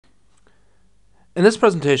In this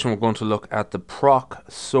presentation, we're going to look at the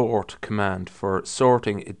PROC sort command for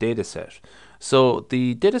sorting a dataset. So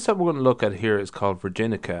the dataset we're going to look at here is called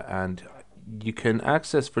Virginica, and you can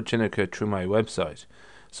access Virginica through my website.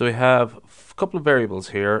 So we have a couple of variables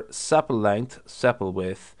here: sepal length, sepal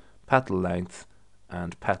width, petal length,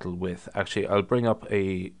 and petal width. Actually, I'll bring up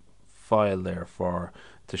a file there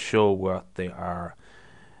to show what they are.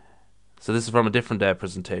 So this is from a different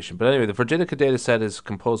presentation. But anyway, the Virginica dataset is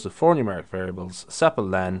composed of four numeric variables: sepal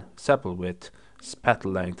len, sepal width,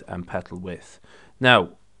 petal length, and petal width. Now,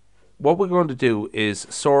 what we're going to do is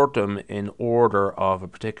sort them in order of a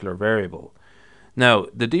particular variable. Now,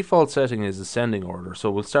 the default setting is ascending order,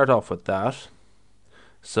 so we'll start off with that.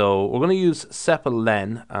 So we're going to use sepal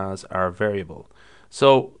len as our variable.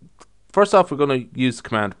 So first off, we're going to use the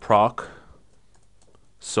command proc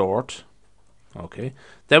sort. Okay,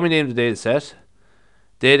 then we name the data set.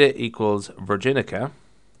 Data equals Virginica.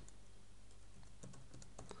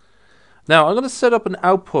 Now I'm going to set up an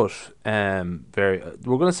output we're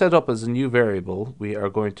going to set up as a new variable. We are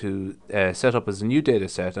going to set up as a new data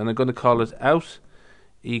set, and I'm going to call it out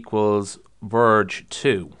equals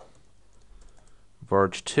virg2.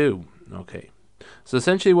 Virg2. Okay. So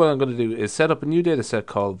essentially what I'm going to do is set up a new data set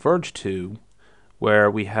called virg2, where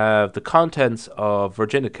we have the contents of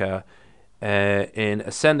Virginica in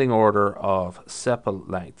ascending order of sepal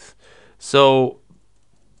length. So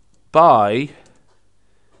by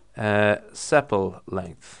sepal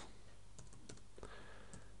length,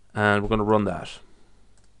 and we're going to run that.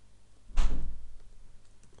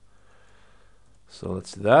 So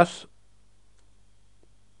let's do that.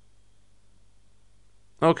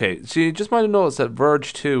 Okay, so you just might have noticed that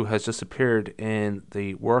virg2 has just appeared in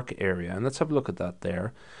the work area, and let's have a look at that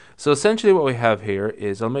there. So essentially what we have here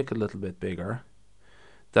is, I'll make it a little bit bigger,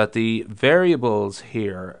 that the variables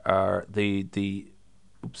here are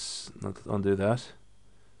oops, not undo that.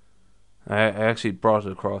 I actually brought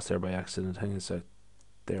it across there by accident. Hang on a sec.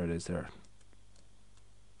 There it is there.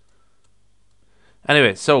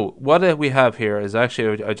 Anyway, so what we have here is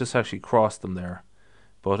actually, I just actually crossed them there.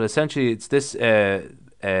 But essentially it's this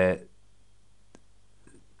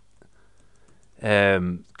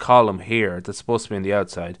column here that's supposed to be on the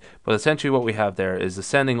outside, but essentially what we have there is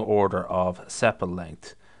ascending order of sepal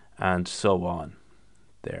length, and so on,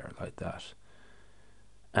 there, like that,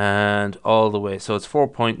 and all the way, so it's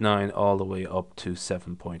 4.9 all the way up to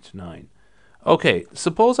 7.9. Okay,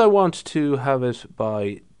 suppose I want to have it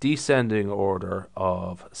by descending order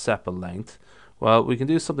of sepal length. Well, we can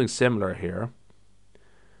do something similar here,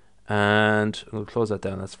 and we'll close that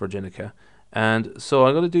down. That's Virginica. And so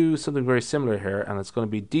I'm going to do something very similar here, and it's going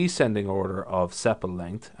to be descending order of sepal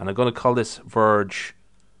length, and I'm going to call this virg2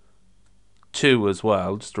 as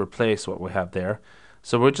well, just to replace what we have there.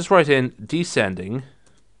 So we'll just write in descending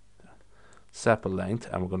sepal length,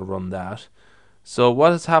 and we're going to run that. So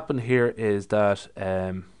what has happened here is that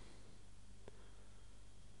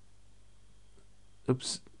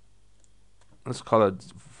oops, let's call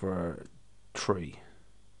it for 3.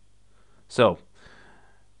 So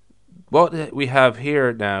what we have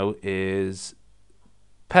here now is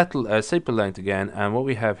sepal length again, and what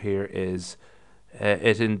we have here is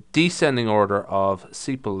it in descending order of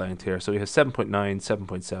sepal length here. So we have 7.9,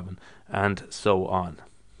 7.7, and so on.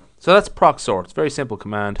 So that's proc sort. It's a very simple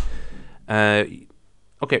command.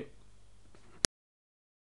 Okay.